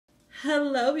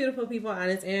Hello, beautiful people.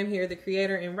 Honest Am here, the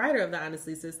creator and writer of the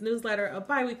Honestly Sis newsletter, a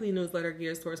bi-weekly newsletter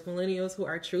geared towards millennials who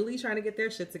are truly trying to get their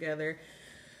shit together.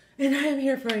 And I am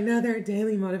here for another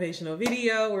daily motivational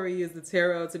video where we use the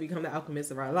tarot to become the alchemist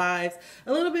of our lives.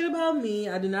 A little bit about me.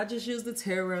 I do not just use the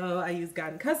tarot. I use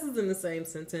God and cusses in the same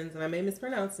sentence, and I may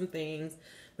mispronounce some things,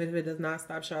 but if it does not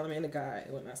stop Charlamagne the God,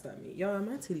 it will not stop me. Y'all,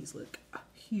 my titties look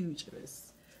huge in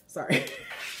this. Sorry.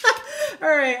 All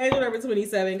right, angel number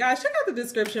 27. Guys, check out the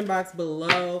description box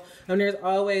below. There's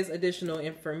always additional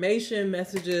information,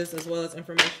 messages, as well as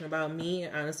information about me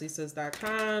at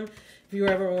honestlysis.com. If you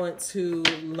ever want to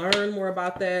learn more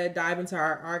about that, dive into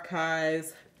our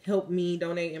archives, help me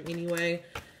donate in any way,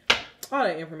 all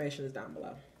that information is down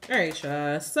below. All right,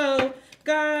 y'all. So,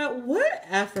 God, what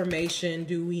affirmation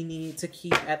do we need to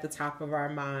keep at the top of our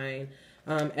mind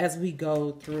as we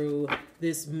go through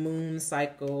this moon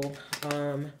cycle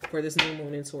for this new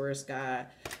moon in Taurus, God?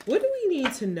 What do we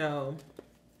need to know?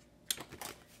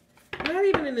 Not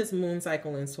even in this moon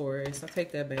cycle in Taurus. I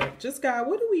take that back. Just, God,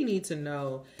 what do we need to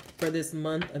know for this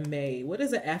month of May? What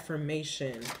is an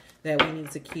affirmation that we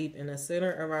need to keep in the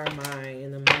center of our mind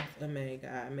in the month of May,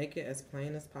 God? Make it as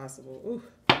plain as possible. Ooh.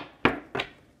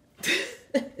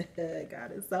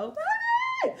 God is so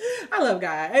good. I love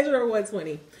God. Angel number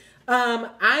 120.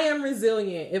 I am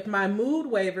resilient. If my mood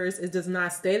wavers, it does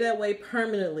not stay that way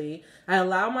permanently. I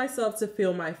allow myself to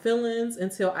feel my feelings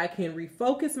until I can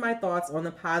refocus my thoughts on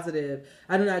the positive.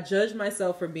 I do not judge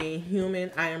myself for being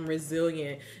human. I am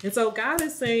resilient. And so God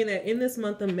is saying that in this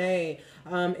month of May,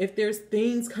 if there's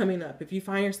things coming up, if you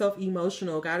find yourself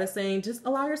emotional, God is saying, just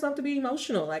allow yourself to be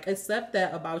emotional. Like, accept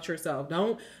that about yourself.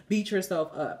 Don't beat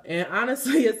yourself up. And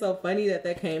honestly, it's so funny that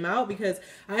that came out because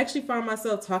I actually found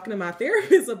myself talking to my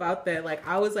therapist about that. Like,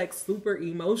 I was like super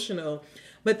emotional.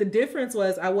 But the difference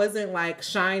was I wasn't like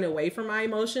shying away from my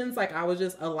emotions. Like, I would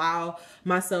just allow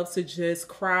myself to just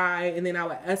cry. And then I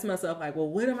would ask myself, like, well,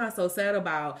 what am I so sad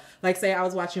about? Like, say I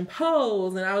was watching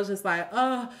Pose and I was just like,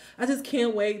 oh, I just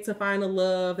can't wait to find a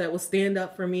love that will stand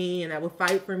up for me and that will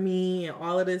fight for me and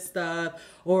all of this stuff.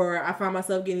 Or I find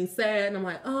myself getting sad and I'm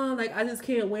like, oh, like, I just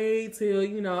can't wait till,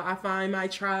 you know, I find my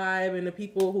tribe and the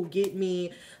people who get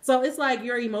me. So it's like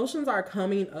your emotions are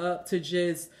coming up to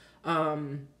just,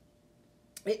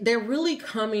 they're really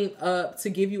coming up to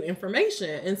give you information.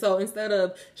 And so instead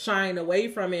of shying away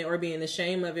from it or being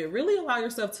ashamed of it, really allow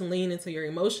yourself to lean into your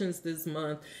emotions this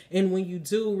month. And when you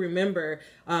do, remember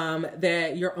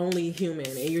that you're only human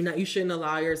and you shouldn't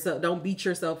allow yourself, don't beat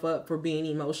yourself up for being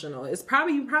emotional.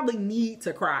 You probably need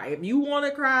to cry. If you want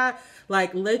to cry,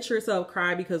 like, let yourself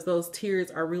cry because those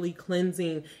tears are really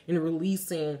cleansing and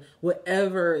releasing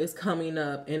whatever is coming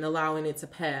up and allowing it to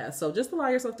pass. So just allow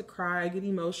yourself to cry, get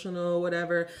emotional,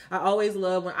 whatever. I always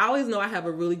know I have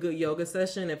a really good yoga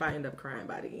session if I end up crying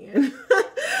by the end.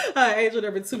 Angel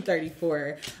number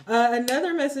 234.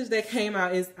 Another message that came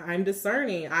out is I'm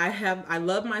discerning. I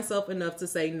love myself enough to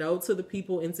say no to the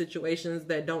people in situations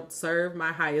that don't serve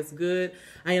my highest good.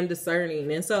 I am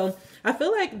discerning. And so I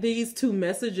feel like these two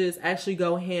messages actually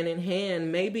go hand in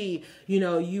hand. Maybe,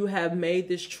 you have made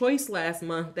this choice last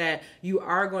month that you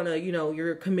are going to,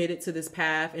 you're committed to this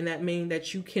path, and that means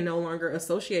that you can no longer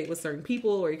associate with certain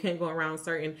people or you can't go around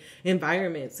certain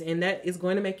environments, and that is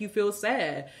going to make you feel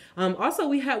sad. Also,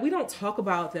 we don't talk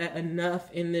about that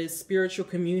enough in this spiritual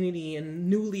community and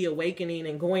newly awakening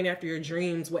and going after your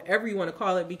dreams, whatever you want to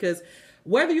call it, because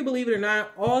whether you believe it or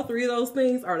not, all three of those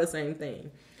things are the same thing.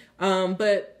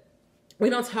 But we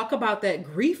don't talk about that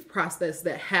grief process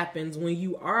that happens when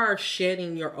you are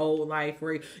shedding your old life,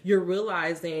 where you're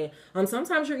realizing,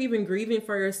 sometimes you're even grieving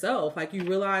for yourself. Like, you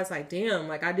realize, like, damn,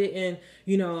 like, I didn't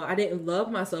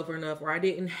love myself enough, or I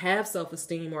didn't have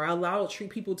self-esteem, or I allowed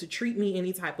people to treat me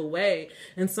any type of way.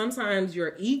 And sometimes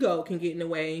your ego can get in the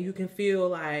way and you can feel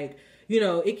like,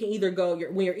 it can either go,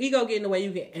 when your ego get in the way,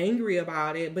 you get angry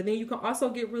about it, but then you can also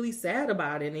get really sad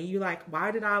about it. And you're like,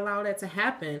 why did I allow that to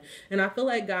happen? And I feel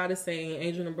like God is saying,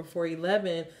 angel number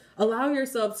 411, allow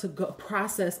yourself to go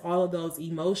process all of those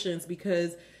emotions,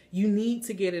 because you need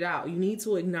to get it out. You need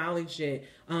to acknowledge it,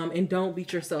 and don't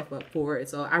beat yourself up for it.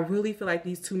 So I really feel like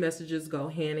these two messages go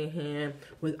hand in hand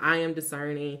with I am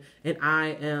discerning and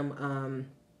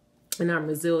I'm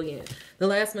resilient. The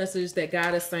last message that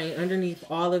God is saying underneath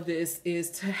all of this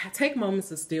is to take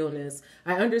moments of stillness.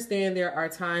 I understand there are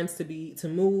times to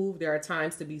move. There are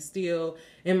times to be still.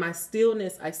 In my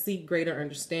stillness, I seek greater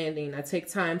understanding. I take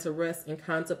time to rest and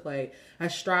contemplate. I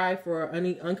strive for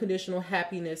unconditional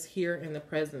happiness here in the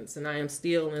presence, and I am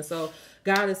still. And so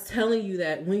God is telling you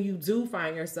that when you do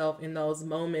find yourself in those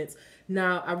moments,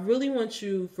 Now, I really want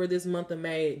you, for this month of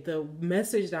May, the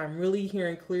message that I'm really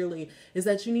hearing clearly is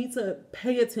that you need to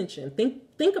pay attention.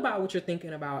 Think about what you're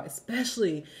thinking about,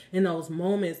 especially in those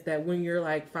moments that when you're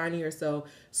like finding yourself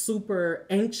super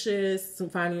anxious,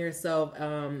 finding yourself,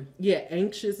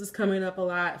 anxious is coming up a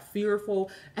lot, fearful.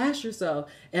 Ask yourself,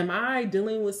 am I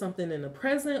dealing with something in the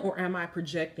present, or am I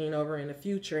projecting over in the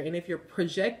future? And if you're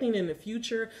projecting in the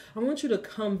future, I want you to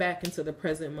come back into the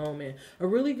present moment. A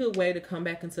really good way to come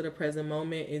back into the present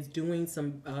moment is doing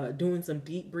some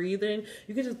deep breathing.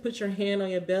 You can just put your hand on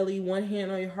your belly, one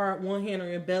hand on your heart, one hand on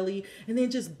your belly, and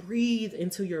then just breathe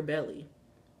into your belly.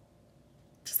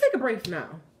 Just take a breath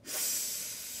now.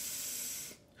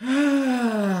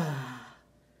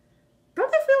 Don't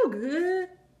that feel good?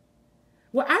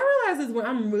 What I realize is when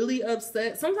I'm really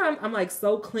upset, sometimes I'm like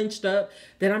so clenched up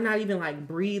that I'm not even like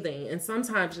breathing. And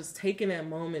sometimes just taking that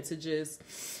moment to just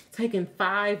taking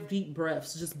 5 deep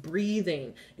breaths, just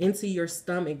breathing into your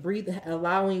stomach,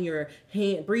 allowing your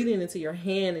hand, breathing into your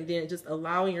hand, and then just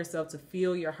allowing yourself to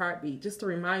feel your heartbeat, just to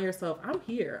remind yourself, I'm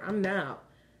here, I'm now.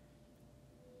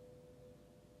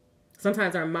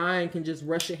 Sometimes our mind can just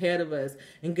rush ahead of us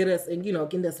and get us, and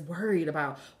get us worried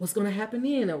about what's going to happen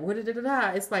then, or what.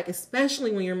 It's like,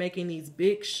 especially when you're making these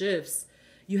big shifts,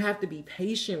 you have to be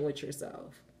patient with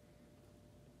yourself.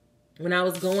 When I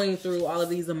was going through all of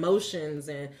these emotions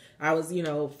and I was,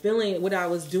 feeling, what I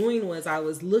was doing was I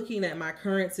was looking at my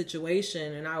current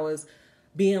situation and I was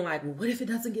being like, well, what if it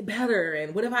doesn't get better?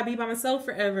 And what if I be by myself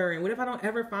forever? And what if I don't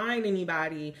ever find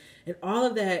anybody? And all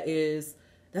of that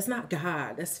that's not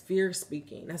God. That's fear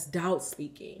speaking. That's doubt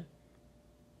speaking.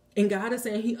 And God is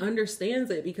saying he understands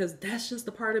it, because that's just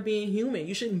a part of being human.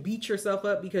 You shouldn't beat yourself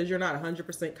up because you're not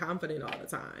 100% confident all the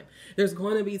time. There's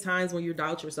going to be times when you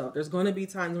doubt yourself. There's going to be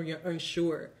times when you're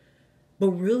unsure.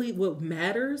 But really what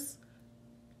matters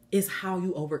is how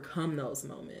you overcome those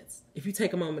moments. If you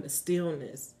take a moment of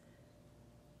stillness,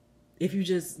 if you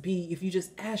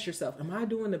just ask yourself, am I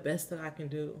doing the best that I can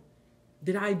do?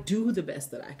 Did I do the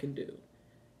best that I can do?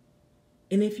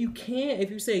 And if you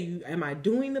say, am I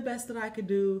doing the best that I could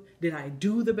do? Did I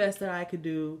do the best that I could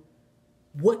do?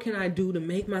 What can I do to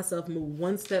make myself move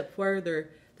one step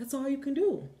further? That's all you can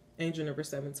do. Angel number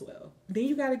 712. Then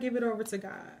you got to give it over to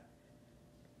God.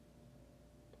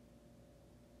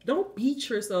 Don't beat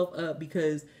yourself up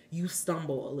because you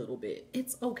stumble a little bit.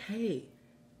 It's okay.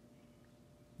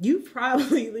 This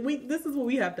is what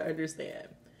we have to understand.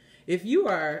 If you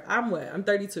are, I'm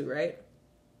 32, right?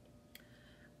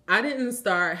 I didn't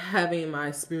start having my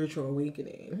spiritual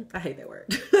awakening. I hate that word.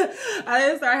 I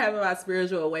didn't start having my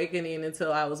spiritual awakening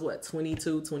until I was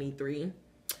 22, 23.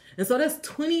 And so that's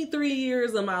 23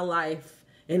 years of my life,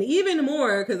 and even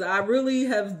more, because I really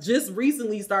have just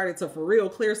recently started to for real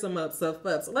clear some stuff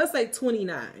up. So let's say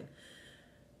 29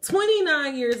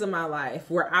 years of my life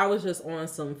where I was just on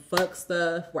some fuck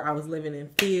stuff, where I was living in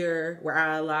fear, where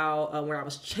I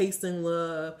was chasing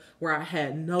love, where I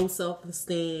had no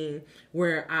self-esteem,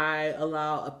 where I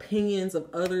allow opinions of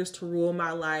others to rule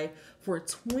my life for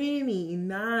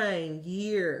 29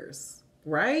 years,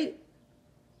 right?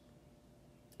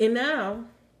 And now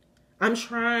I'm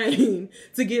trying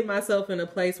to get myself in a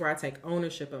place where I take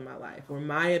ownership of my life, where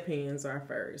my opinions are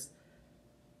first,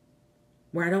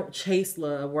 where I don't chase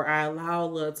love, where I allow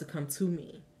love to come to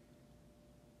me.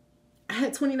 I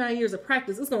had 29 years of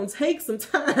practice. It's going to take some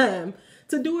time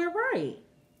to do it right.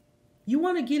 You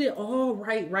want to get it all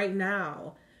right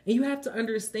now. And you have to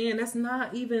understand that's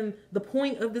not even the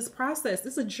point of this process.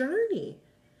 It's a journey.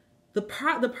 The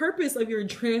purpose of your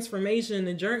transformation,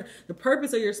 the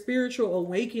purpose of your spiritual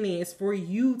awakening is for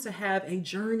you to have a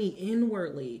journey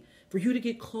inwardly, for you to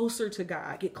get closer to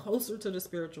God, get closer to the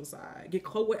spiritual side,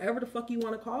 whatever the fuck you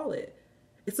want to call it.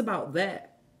 It's about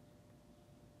that.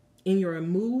 In your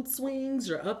mood swings,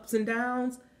 your ups and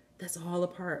downs, that's all a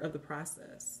part of the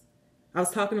process. I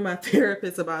was talking to my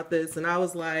therapist about this, and I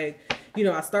was like,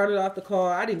 I started off the call.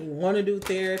 I didn't even want to do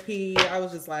therapy. I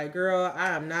was just like, girl, I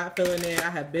am not feeling it. I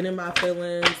have been in my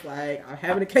feelings. Like, I'm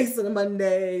having a case of the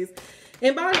Mondays.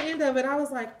 And by the end of it, I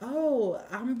was like, oh,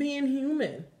 I'm being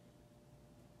human.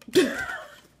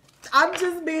 I'm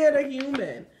just being a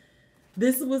human.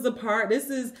 This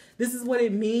is what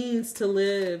it means to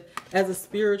live as a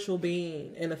spiritual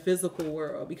being in a physical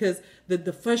world, because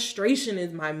the frustration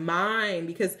is my mind,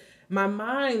 because my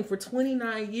mind for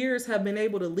 29 years have been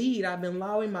able to lead. I've been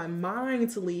allowing my mind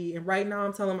to lead. And right now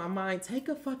I'm telling my mind, take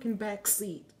a fucking back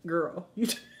seat, girl.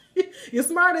 You're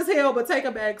smart as hell, but take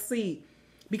a back seat,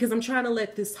 because I'm trying to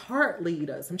let this heart lead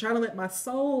us. I'm trying to let my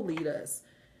soul lead us.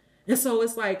 And so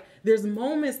it's like, there's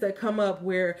moments that come up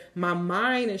where my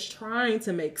mind is trying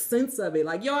to make sense of it.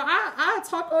 Like, yo, I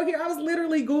talk on here. I was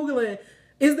literally Googling,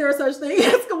 is there such thing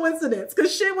as coincidence?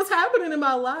 Because shit was happening in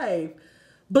my life.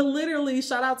 But literally,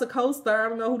 shout out to CoStar. I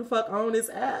don't know who the fuck owned this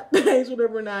app. Angel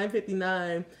number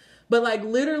 959. But like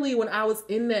literally when I was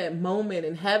in that moment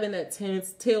and having that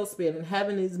tense tailspin and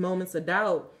having these moments of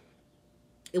doubt,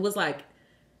 it was like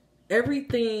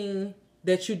everything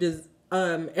that you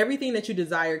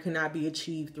desire cannot be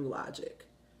achieved through logic.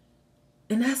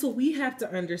 And that's what we have to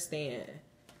understand.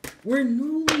 We're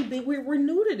new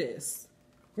to this.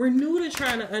 We're new to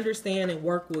trying to understand and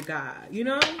work with God, you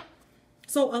know?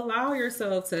 So allow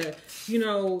yourself to, you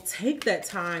know, take that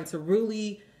time to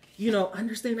really, you know,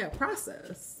 understand that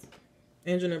process.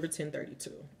 Angel number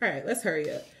 1032. All right, let's hurry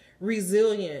up.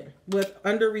 Resilient.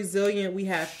 Under resilient, we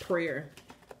have prayer.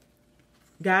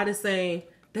 God is saying,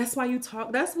 that's why you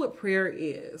talk. That's what prayer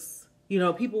is. You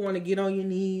know, people want to get on your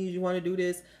knees. You want to do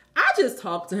this. I just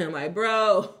talked to him like,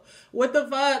 bro, what the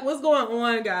fuck? What's going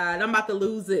on, God? I'm about to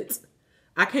lose it.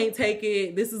 I can't take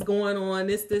it. This is going on.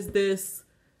 This.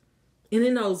 And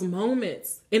in those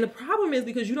moments, and the problem is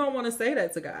because you don't want to say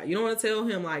that to God. You don't want to tell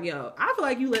him like, yo, I feel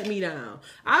like you let me down.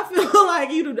 I feel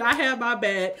like you do not have my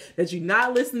back, that you're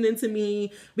not listening to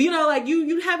me. But you know, like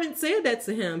you haven't said that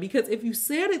to him, because if you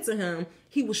said it to him,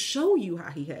 he will show you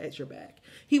how he has your back.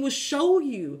 He will show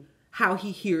you how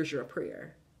he hears your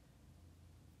prayer.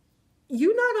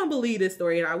 You're not going to believe this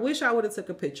story. And I wish I would have took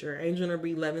a picture. Angel number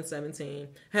 1117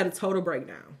 had a total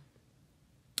breakdown.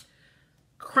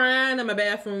 Crying on my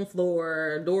bathroom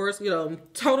floor, doors, you know,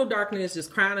 total darkness,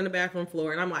 just crying on the bathroom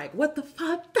floor. And I'm like, what the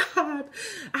fuck, God?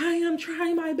 I am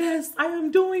trying my best. I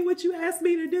am doing what you asked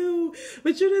me to do,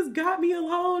 but you just got me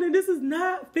alone. And this is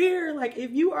not fair. Like,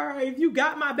 if you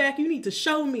got my back, you need to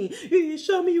show me. You need to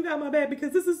show me you got my back,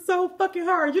 because this is so fucking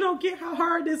hard. You don't get how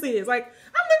hard this is. Like,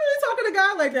 I'm literally talking to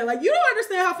God like that. Like, you don't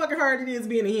understand how fucking hard it is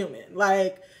being a human.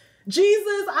 Like,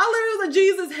 Jesus, I literally was like,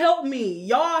 Jesus, help me.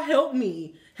 Y'all help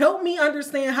me. Help me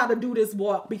understand how to do this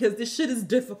walk, because this shit is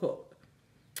difficult.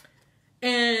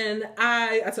 And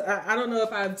I don't know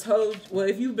if I've told, well,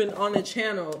 if you've been on the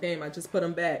channel, damn, I just put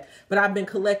them back. But I've been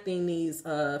collecting these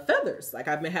feathers. Like,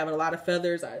 I've been having a lot of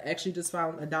feathers. I actually just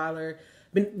found $1.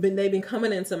 They've been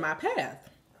coming into my path.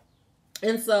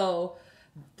 And so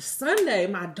Sunday,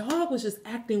 my dog was just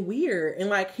acting weird. And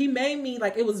like, he made me,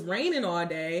 like, it was raining all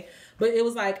day, but it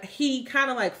was like, he kind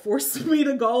of like forced me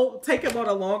to go take him on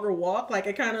a longer walk. Like,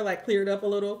 it kind of like cleared up a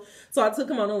little. So I took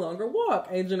him on a longer walk,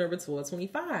 Angel number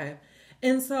 1225.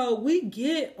 And so we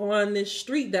get on this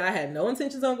street that I had no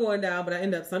intentions on going down, but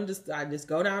I just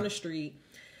go down the street,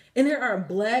 and there are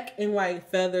black and white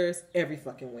feathers every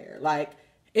fucking where. Like,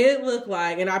 it looked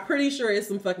like, and I'm pretty sure it's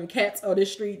some fucking cats on the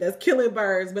street that's killing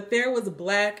birds, but there was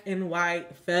black and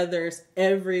white feathers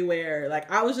everywhere. Like,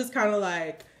 I was just kind of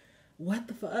like, what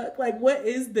the fuck? Like, what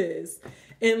is this?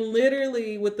 And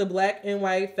literally with the black and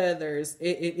white feathers,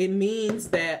 it means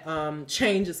that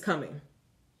change is coming.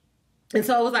 And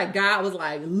so it was like, God was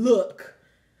like, look,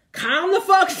 calm the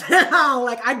fuck down.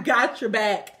 Like, I got your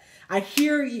back. I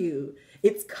hear you.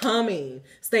 It's coming.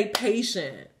 Stay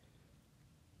patient.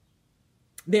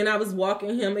 Then I was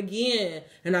walking him again,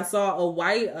 and I saw a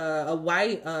white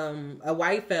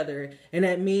feather, and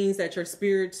that means that your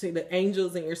spirit, the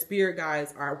angels and your spirit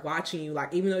guides are watching you.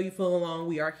 Like, even though you feel alone,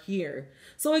 we are here.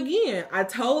 So again, I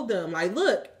told them, like,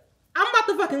 look, I'm about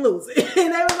to fucking lose it.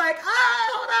 And they were like,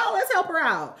 oh, no, let's help her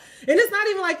out. And it's not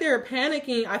even like they're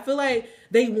panicking. I feel like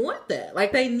they want that.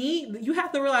 Like, you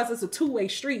have to realize it's a two-way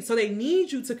street. So they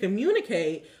need you to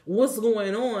communicate what's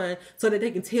going on so that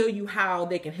they can tell you how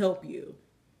they can help you.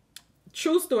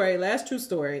 True story, last true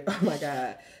story. Oh my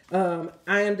God.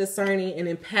 I am discerning and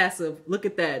impassive. Look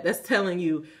at that. That's telling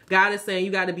you, God is saying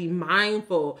you got to be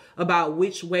mindful about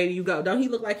which way do you go. Don't he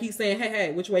look like he's saying,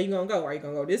 hey, which way you going to go? Are you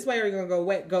going to go this way, or are you going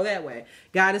to go that way?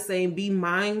 God is saying, be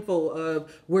mindful of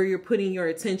where you're putting your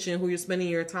attention, who you're spending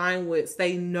your time with.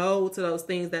 Say no to those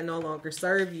things that no longer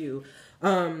serve you.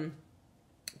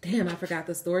 Damn, I forgot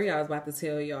the story I was about to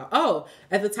tell y'all. Oh,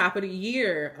 at the top of the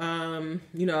year,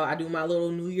 you know, I do my little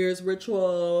New Year's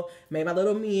ritual, made my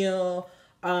little meal.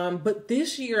 But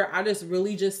this year, I just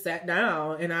really just sat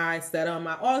down and I sat on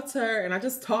my altar and I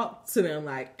just talked to them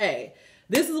like, hey,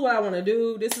 this is what I want to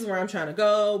do. This is where I'm trying to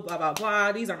go, blah, blah,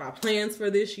 blah. These are my plans for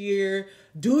this year.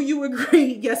 Do you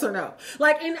agree? Yes or no?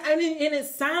 Like, and it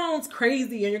sounds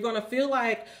crazy and you're going to feel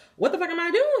like, what the fuck am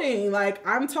I doing? Like,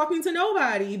 I'm talking to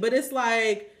nobody, but it's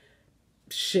like,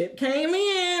 shit came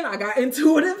in. I got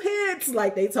intuitive hits.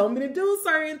 Like, they told me to do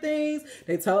certain things.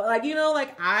 They told, like, you know,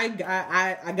 like I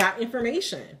got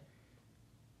information.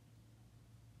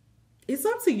 it's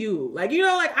up to you. Like, you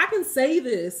know, like I can say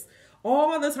this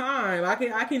all the time.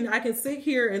 I can sit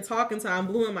here and talk until I'm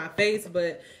blue in my face,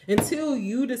 but until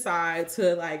you decide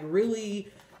to like really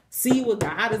see what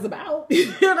God is about,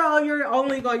 you know, you're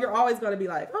always going to be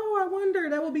like, oh, I wonder,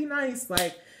 that would be nice.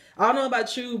 Like, I don't know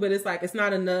about you, but it's like, it's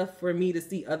not enough for me to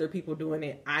see other people doing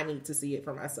it. I need to see it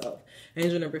for myself.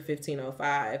 Angel number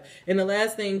 1505. And the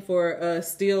last thing for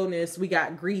stillness, we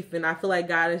got grief. And I feel like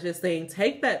God is just saying,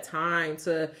 take that time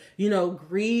to, you know,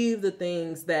 grieve the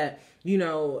things that, you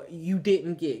know, you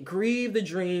didn't get. Grieve the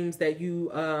dreams that you,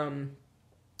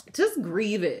 just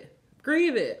grieve it.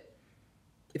 Grieve it.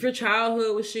 If your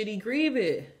childhood was shitty, grieve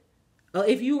it.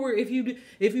 If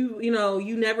you know,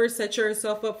 you never set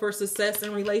yourself up for success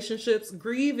in relationships,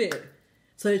 grieve it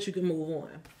so that you can move on.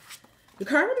 The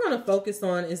card I'm going to focus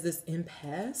on is this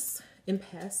impasse. Don't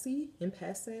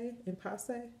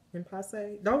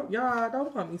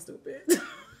call me stupid.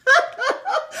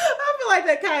 I feel like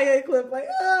that Kanye clip, like,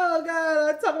 oh God,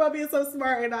 I talk about being so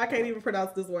smart and I can't even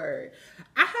pronounce this word.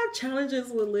 I have challenges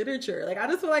with literature. Like, I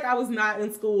just feel like I was not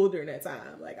in school during that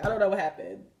time. Like, I don't know what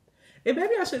happened. And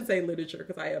maybe I shouldn't say literature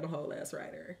because I am a whole ass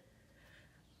writer.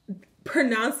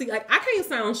 Pronouncing, like, I can't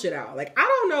sound shit out. Like, I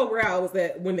don't know where I was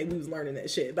at when we was learning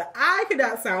that shit, but I could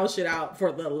not sound shit out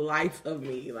for the life of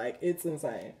me. Like, it's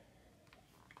insane.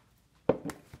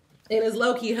 And it's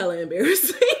low-key hella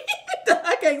embarrassing.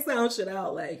 I can't sound shit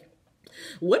out. Like,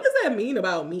 what does that mean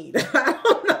about me? I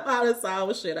don't know how to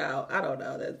sound shit out. I don't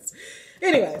know.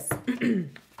 Anyways.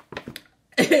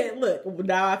 Look,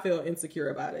 now I feel insecure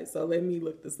about it. So let me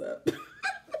look this up.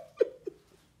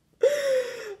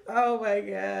 Oh my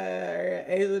God.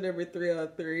 Angel number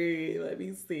 303. Let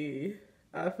me see.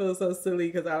 I feel so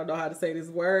silly because I don't know how to say this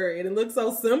word. And it looks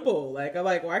so simple. Like, I'm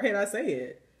like, why can't I say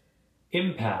it?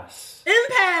 Impasse.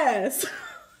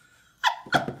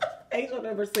 Angel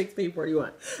number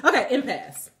 1641. Okay,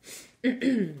 impasse.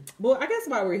 Well, I guess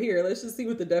while we're here, let's just see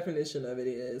what the definition of it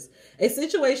is. A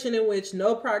situation in which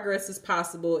no progress is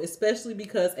possible, especially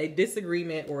because a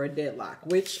disagreement or a deadlock,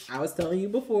 which I was telling you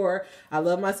before, I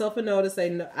love myself to say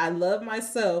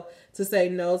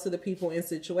no to the people in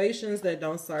situations that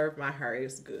don't serve my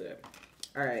highest good.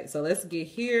 All right, so let's get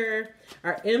here.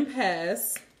 Our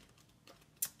impasse.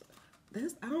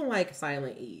 I don't like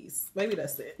silent E's. Maybe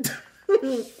that's it.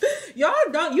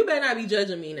 You better not be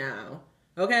judging me now.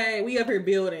 Okay, we up here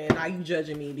building, now you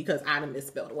judging me because I done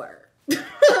misspelled a word.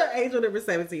 Angel number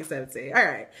 1717. All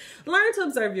right, learn to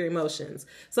observe your emotions.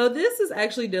 So this is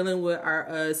actually dealing with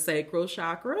our sacral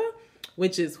chakra,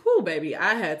 which is, whoo, baby,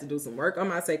 I had to do some work on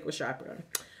my sacral chakra.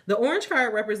 The orange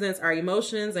card represents our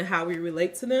emotions and how we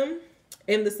relate to them.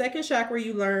 In the second chakra,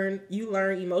 you learn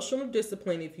emotional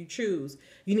discipline if you choose.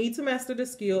 You need to master the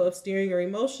skill of steering your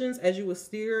emotions as you would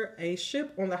steer a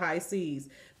ship on the high seas.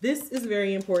 This is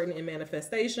very important in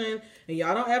manifestation. And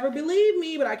y'all don't ever believe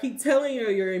me, but I keep telling you,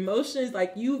 your emotions,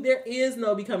 like there is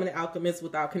no becoming an alchemist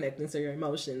without connecting to your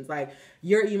emotions. Like,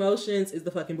 your emotions is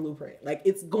the fucking blueprint. Like,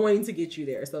 it's going to get you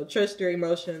there. So trust your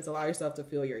emotions. Allow yourself to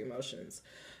feel your emotions.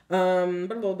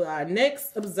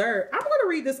 Next, observe. I'm going to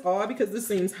read this all because this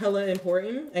seems hella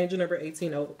important. Angel number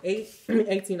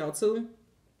 1802.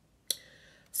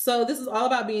 So this is all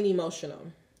about being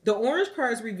emotional. The orange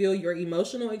cards reveal your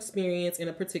emotional experience in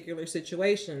a particular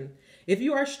situation. If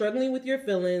you are struggling with your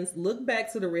feelings, look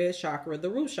back to the red chakra, the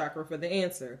root chakra, for the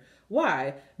answer.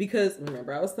 Why? Because,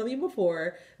 remember I was telling you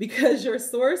before, because you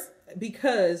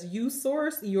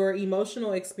source your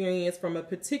emotional experience from a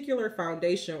particular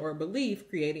foundation or belief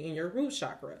created in your root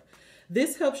chakra.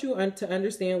 This helps you to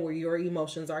understand where your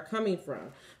emotions are coming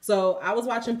from. So I was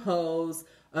watching Pose.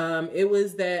 It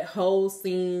was that whole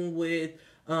scene with,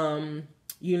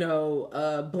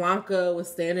 Blanca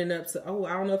was standing up to, I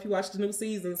don't know if you watched the new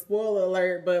season, spoiler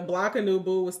alert, but Blanca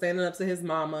Nubu was standing up to his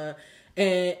mama.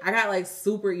 And I got like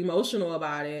super emotional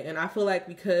about it. And I feel like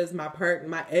because my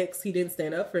ex, he didn't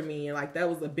stand up for me. And like, that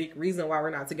was a big reason why we're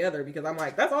not together. Because I'm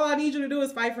like, that's all I need you to do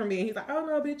is fight for me. And he's like, oh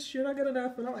no, bitch, you're not good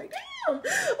enough. And I'm like, damn, why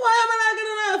am I not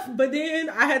good enough? But then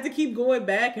I had to keep going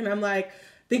back. And I'm like,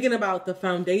 thinking about the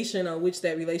foundation on which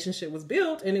that relationship was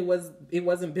built. And it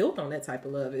wasn't built on that type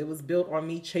of love. It was built on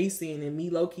me chasing and me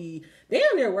low-key,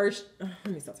 damn near worse. Let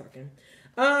me stop talking.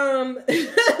 I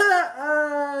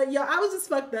was just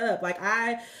fucked up. Like,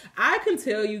 I can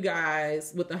tell you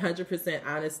guys with 100%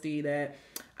 honesty that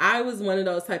I was one of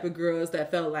those type of girls that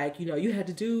felt like, you had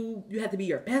to be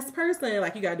your best person.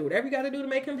 Like, you got to do whatever you got to do to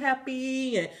make him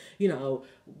happy and,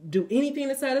 do anything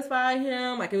to satisfy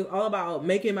him. Like, it was all about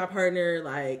making my partner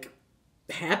like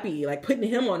happy, like putting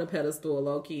him on a pedestal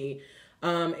low key.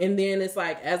 And then it's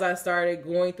like, as I started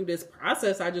going through this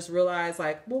process, I just realized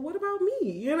like, well, what about me?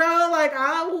 you know, like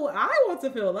I want to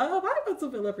feel love. I want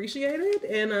to feel appreciated.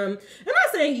 And I'm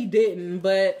not saying he didn't,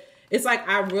 but it's like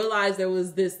I realized there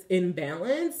was this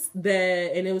imbalance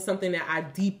and it was something that I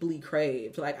deeply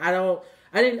craved. Like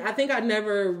I think I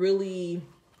never really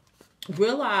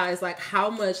realized like how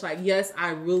much, like, yes,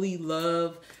 I really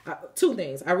love two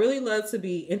things. I really love to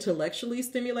be intellectually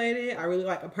stimulated. I really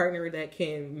like a partner that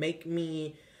can make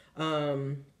me,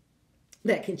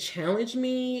 that can challenge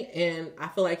me. And I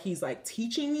feel like he's like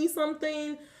teaching me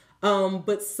something.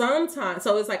 But sometimes,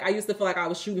 so it's like, I used to feel like I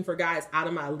was shooting for guys out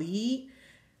of my league.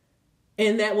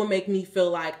 And that would make me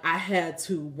feel like I had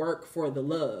to work for the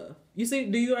love. You see,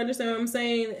 do you understand what I'm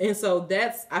saying? And so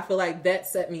I feel like that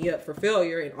set me up for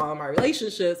failure in all my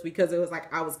relationships, because it was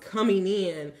like I was coming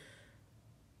in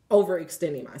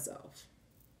overextending myself.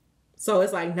 So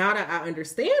it's like, now that I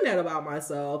understand that about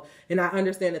myself, and I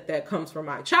understand that comes from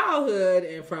my childhood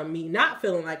and from me not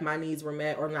feeling like my needs were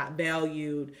met or not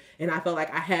valued, and I felt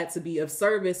like I had to be of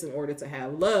service in order to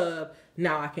have love,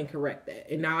 now I can correct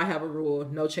that. And now I have a rule: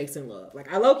 no chasing love.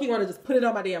 Like, I low-key want to just put it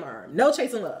on my damn arm. No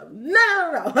chasing love.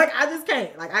 No. Like, I just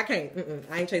can't. Like, I can't.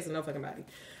 I ain't chasing no fucking body.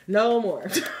 No more.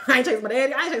 I ain't chasing my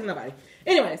daddy. I ain't chasing nobody.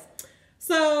 Anyways,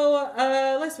 so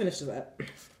let's finish this up.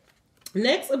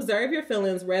 Next, observe your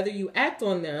feelings, whether you act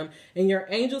on them, and your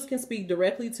angels can speak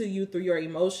directly to you through your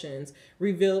emotions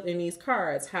revealed in these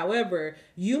cards. However,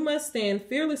 you must stand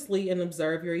fearlessly and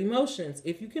observe your emotions.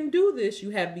 If you can do this,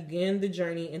 you have begun the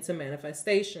journey into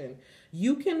manifestation.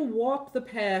 You can walk the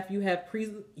path you have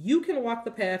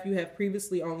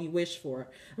previously only wished for.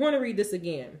 I want to read this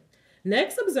again.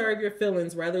 Next, observe your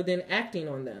feelings rather than acting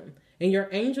on them, and your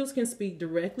angels can speak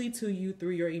directly to you through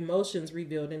your emotions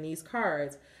revealed in these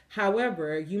cards.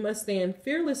 However, you must stand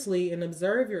fearlessly and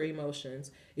observe your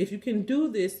emotions. If you can do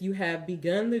this, you have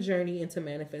begun the journey into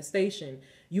manifestation.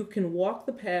 You can walk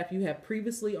the path you have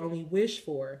previously only wished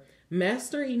for.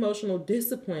 Master emotional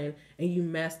discipline, and you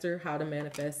master how to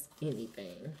manifest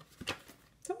anything.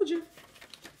 Told you.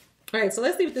 All right, so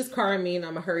let's see what this card means.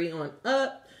 I'm going to hurry on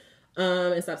up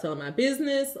and stop telling my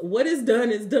business. What is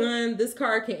done is done. This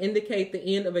card can indicate the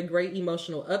end of a great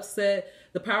emotional upset.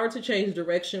 The power to change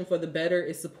direction for the better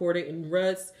is supported in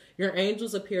ruts. Your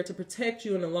angels appear to protect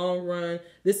you in the long run.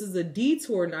 This is a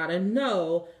detour, not a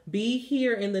no. Be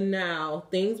here in the now.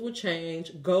 Things will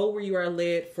change. Go where you are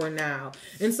led for now.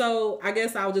 And so I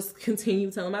guess I'll just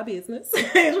continue telling my business.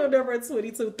 Angel number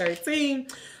 2213.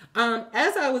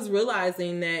 As I was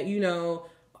realizing that, you know,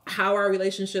 how our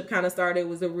relationship kind of started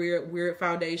was a weird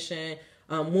foundation.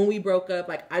 When we broke up,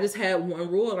 like, I just had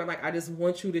one rule, and I'm like, I just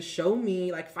want you to show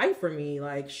me, like, fight for me,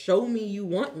 like, show me you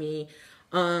want me.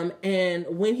 And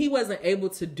when he wasn't able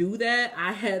to do that,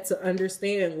 I had to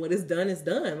understand what is done is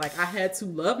done. Like, I had to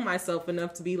love myself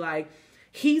enough to be like,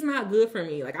 he's not good for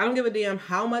me. Like, I don't give a damn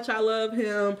how much I love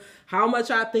him, how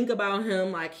much I think about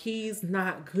him. Like, he's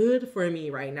not good for me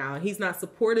right now. He's not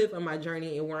supportive of my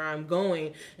journey and where I'm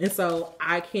going. And so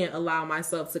I can't allow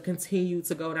myself to continue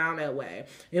to go down that way.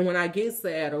 And when I get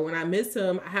sad or when I miss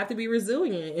him, I have to be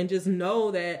resilient and just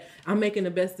know that I'm making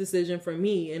the best decision for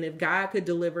me. And if God could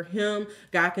deliver him,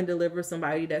 God can deliver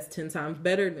somebody that's 10 times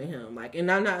better than him. Like, and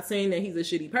I'm not saying that he's a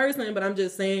shitty person, but I'm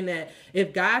just saying that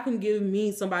if God can give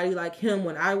me somebody like him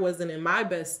when I wasn't in my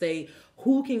best state,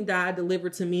 who can God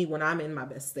deliver to me when I'm in my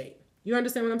best state? You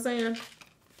understand what I'm saying?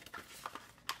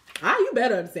 You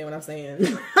better understand what I'm saying.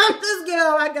 I'm just getting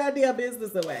all my goddamn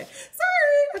business away.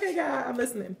 Sorry. Okay, God, I'm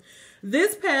listening.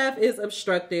 This path is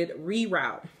obstructed.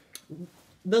 Reroute.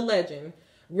 The legend.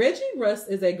 Reggie Rust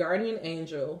is a guardian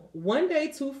angel. One day,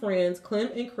 two friends, Clem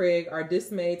and Craig, are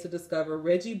dismayed to discover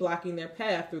Reggie blocking their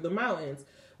path through the mountains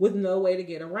with no way to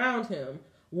get around him.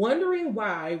 Wondering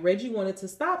why, Reggie wanted to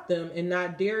stop them and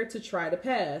not dare to try to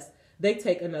pass. They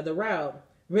take another route.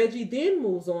 Reggie then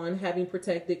moves on, having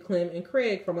protected Clem and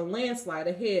Craig from a landslide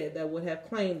ahead that would have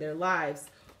claimed their lives.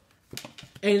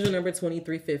 Angel number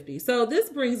 2350. So this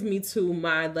brings me to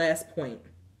my last point.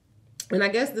 And I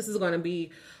guess this is going to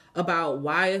be about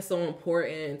why it's so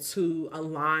important to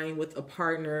align with a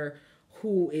partner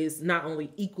who is not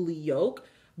only equally yoked,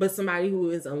 but somebody who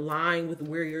is aligned with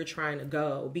where you're trying to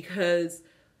go. Because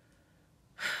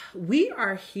we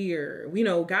are here, you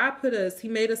know, God he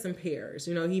made us in pairs,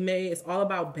 you know, it's all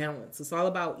about balance. It's all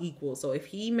about equal. So if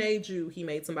he made you, he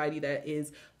made somebody that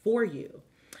is for you.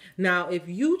 Now, if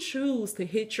you choose to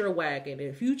hitch your wagon,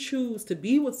 if you choose to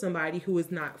be with somebody who is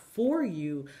not for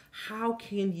you, how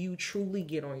can you truly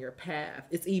get on your path?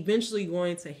 It's eventually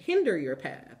going to hinder your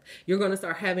path. You're going to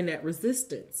start having that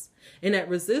resistance. And that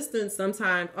resistance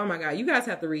sometimes, oh my God, you guys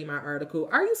have to read my article.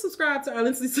 Are you subscribed to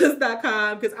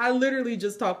honestlysis.com? Because I literally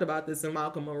just talked about this in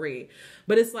Malcolm Marie.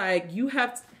 But it's like, you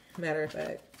have to, Matter of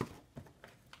fact,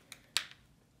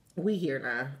 we here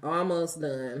now, almost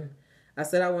done. I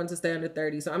said I wanted to stay under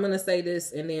 30, so I'm gonna say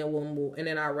this and then we'll move, and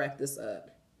then I'll wrap this up.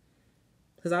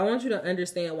 Because I want you to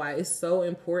understand why it's so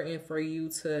important for you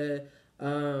to,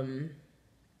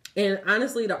 and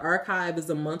honestly, the archive is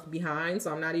a month behind,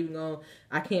 so I'm not even going to,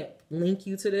 I can't link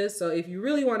you to this. So if you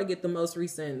really want to get the most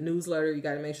recent newsletter, you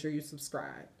got to make sure you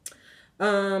subscribe.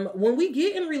 When we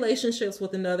get in relationships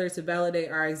with another to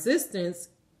validate our existence,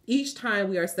 each time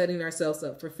we are setting ourselves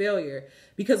up for failure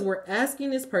because we're asking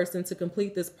this person to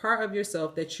complete this part of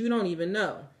yourself that you don't even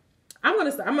know. I'm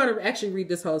going to actually read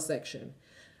this whole section.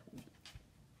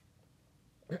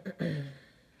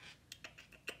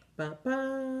 I'm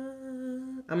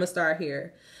gonna start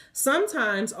here.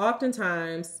 Sometimes,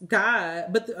 oftentimes,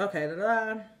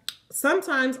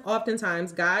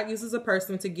 oftentimes, God uses a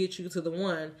person to get you to the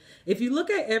one. If you look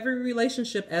at every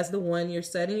relationship as the one, you're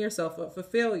setting yourself up for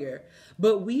failure.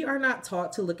 But we are not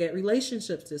taught to look at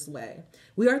relationships this way.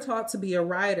 We are taught to be a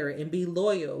rider and be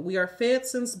loyal. We are fed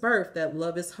since birth that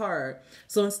love is hard.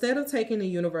 So instead of taking the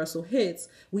universal hits,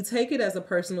 we take it as a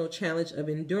personal challenge of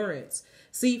endurance.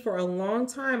 See, for a long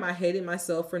time, I hated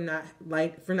myself for not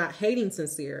hating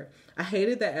Sincere. I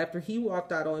hated that after he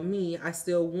walked out on me, I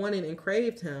still wanted and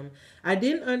craved him. I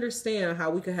didn't understand how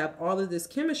we could have all of this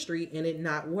chemistry and it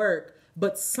not work.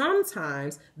 But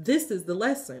sometimes this is the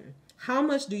lesson. How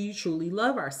much do you truly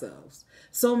love ourselves?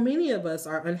 So many of us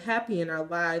are unhappy in our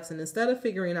lives, and instead of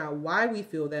figuring out why we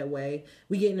feel that way,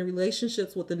 we get in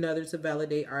relationships with another to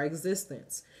validate our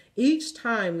existence. Each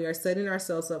time we are setting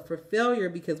ourselves up for failure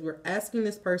because we're asking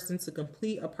this person to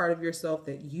complete a part of yourself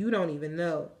that you don't even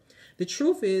know. The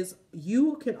truth is,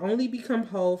 you can only become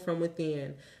whole from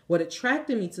within. What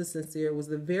attracted me to Sincere was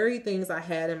the very things I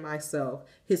had in myself.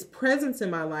 His presence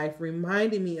in my life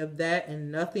reminded me of that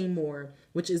and nothing more,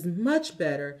 which is much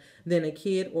better than a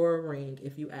kid or a ring,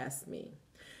 if you ask me.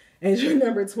 And your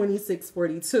number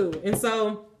 2642. And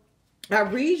so I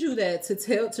read you that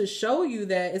to show you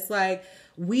that it's like,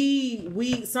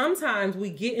 we sometimes we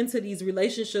get into these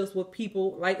relationships with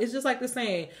people, like it's just like the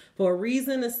saying, for a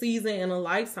reason, a season, and a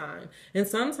lifetime. And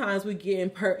sometimes we get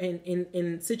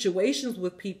in situations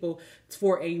with people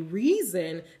for a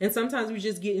reason, and sometimes we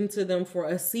just get into them for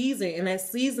a season, and that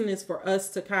season is for us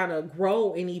to kind of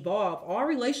grow and evolve. All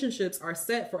relationships are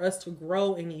set for us to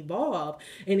grow and evolve,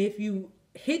 and if you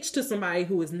hitched to somebody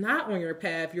who is not on your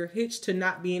path, you're hitched to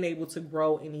not being able to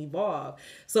grow and evolve.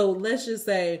 So let's just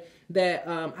say that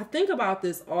I think about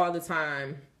this all the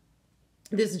time.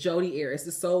 This Jodi Arias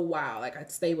is so wild.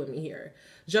 Like, stay with me here.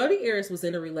 Jodi Arias was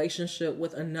in a relationship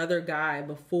with another guy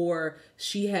before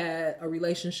she had a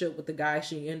relationship with the guy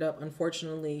she ended up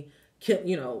unfortunately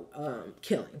killing,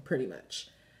 pretty much.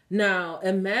 Now,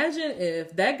 imagine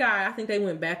if that guy, I think they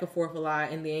went back and forth a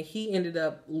lot, and then he ended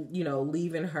up,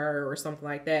 leaving her or something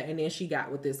like that, and then she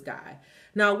got with this guy.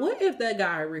 Now, what if that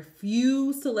guy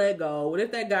refused to let go? What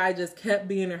if that guy just kept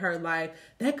being in her life?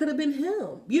 That could have been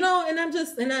him,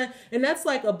 and that's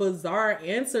like a bizarre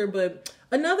answer. But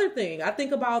another thing, I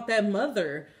think about that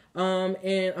mother,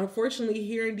 and unfortunately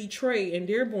here in Detroit, in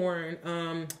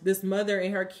Dearborn, this mother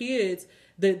and her kids,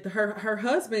 her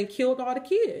husband killed all the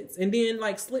kids and then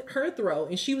slit her throat,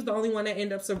 and she was the only one that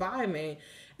ended up surviving.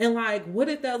 And what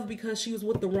if that was because she was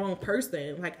with the wrong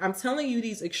person? I'm telling you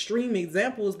these extreme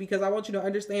examples because I want you to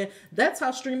understand that's how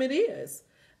extreme it is.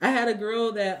 I had a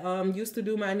girl that used to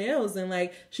do my nails, and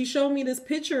she showed me this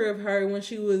picture of her when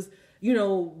she was,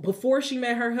 before she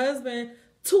met her husband,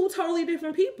 two totally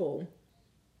different people.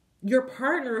 Your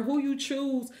partner, who you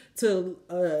choose to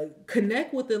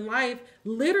connect with in life,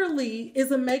 literally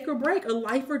is a make or break, a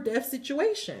life or death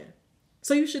situation.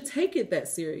 So you should take it that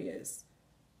serious.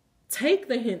 Take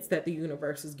the hints that the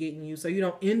universe is getting you so you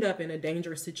don't end up in a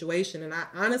dangerous situation. And I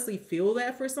honestly feel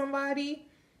that for somebody.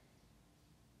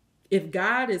 If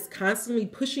God is constantly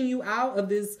pushing you out of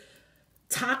this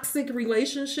toxic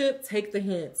relationship, take the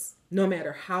hints. No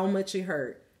matter how much it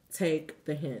hurt, take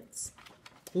the hints.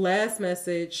 Last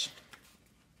message.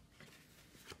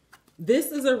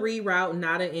 This is a reroute,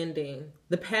 not an ending.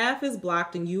 The path is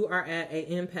blocked and you are at an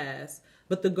impasse,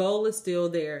 but the goal is still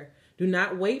there. Do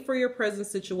not wait for your present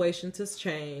situation to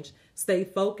change. Stay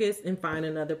focused and find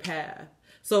another path.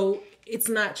 So it's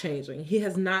not changing. He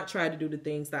has not tried to do the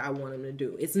things that I want him to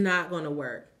do. It's not going to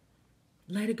work.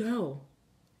 Let it go.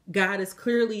 God is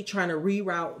clearly trying to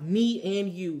reroute me and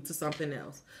you to something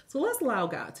else. So let's allow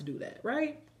God to do that,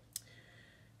 right?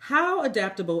 How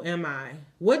adaptable am I?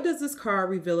 What does this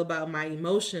card reveal about my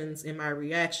emotions and my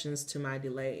reactions to my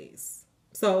delays?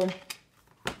 So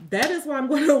that is what I'm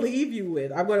going to leave you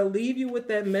with. I'm going to leave you with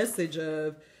that message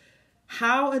of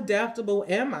how adaptable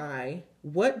am I?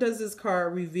 what does this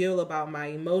card reveal about my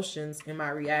emotions and my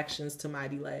reactions to my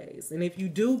delays? And if you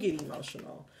do get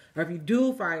emotional, or if you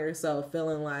do find yourself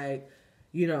feeling like,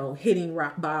 you know, hitting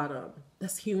rock bottom,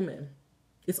 that's human.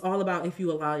 It's all about if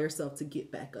you allow yourself to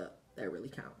get back up. That really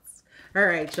counts. All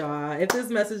right, y'all. If this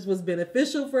message was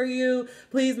beneficial for you,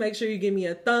 please make sure you give me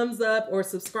a thumbs up or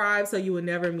subscribe so you will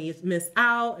never miss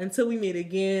out. Until we meet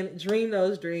again, dream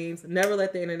those dreams. Never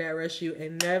let the internet rush you,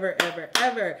 and never, ever,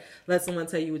 ever let someone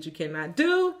tell you what you cannot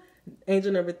do.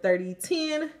 Angel number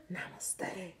 3010.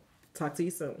 Namaste. Talk to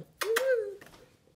you soon.